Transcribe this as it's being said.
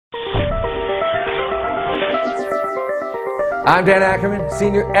I'm Dan Ackerman,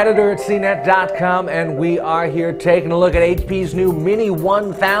 Senior Editor at CNET.com, and we are here taking a look at HP's new Mini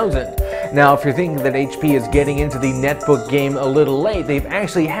 1000. Now, if you're thinking that HP is getting into the netbook game a little late, they've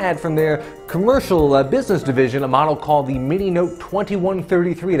actually had from their commercial business division a model called the Mini Note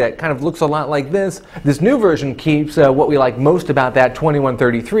 2133 that kind of looks a lot like this. This new version keeps what we like most about that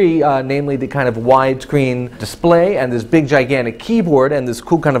 2133, namely the kind of widescreen display and this big gigantic keyboard and this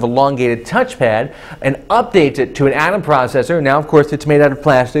cool kind of elongated touchpad, and updates it to an Atom processor. Now, of course, it's made out of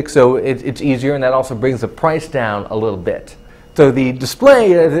plastic, so it's easier, and that also brings the price down a little bit. So the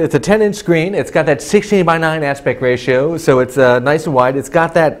display, it's a 10-inch screen. It's got that 16:9 aspect ratio, so it's nice and wide. It's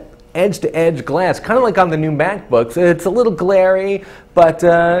got that edge-to-edge glass, kind of like on the new MacBooks. It's a little glary, but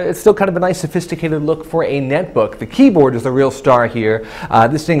it's still kind of a nice sophisticated look for a netbook. The keyboard is the real star here.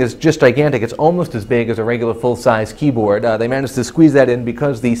 This thing is just gigantic. It's almost as big as a regular full-size keyboard. They managed to squeeze that in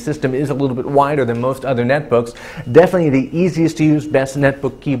because the system is a little bit wider than most other netbooks. Definitely the easiest to use, best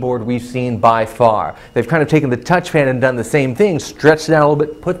netbook keyboard we've seen by far. They've kind of taken the touchpad and done the same thing, stretched it out a little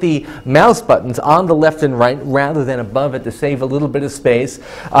bit, put the mouse buttons on the left and right rather than above it to save a little bit of space.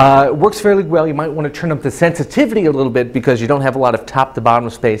 It works fairly well. You might want to turn up the sensitivity a little bit because you don't have a lot of top-to-bottom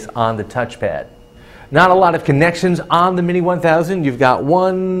space on the touchpad. Not a lot of connections on the Mini 1000. You've got two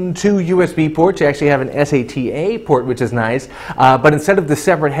USB ports. You actually have an SATA port, which is nice. But instead of the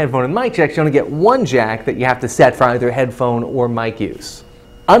separate headphone and mic, you actually only get one jack that you have to set for either headphone or mic use.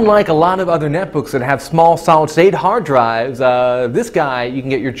 Unlike a lot of other netbooks that have small solid-state hard drives, this guy, you can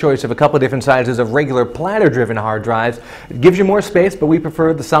get your choice of a couple different sizes of regular platter-driven hard drives. It gives you more space, but we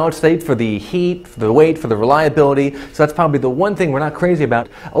prefer the solid-state for the heat, for the weight, for the reliability, so that's probably the one thing we're not crazy about.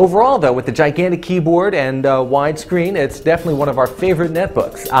 Overall, though, with the gigantic keyboard and widescreen, it's definitely one of our favorite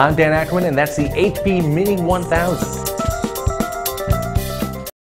netbooks. I'm Dan Ackerman, and that's the HP Mini 1000.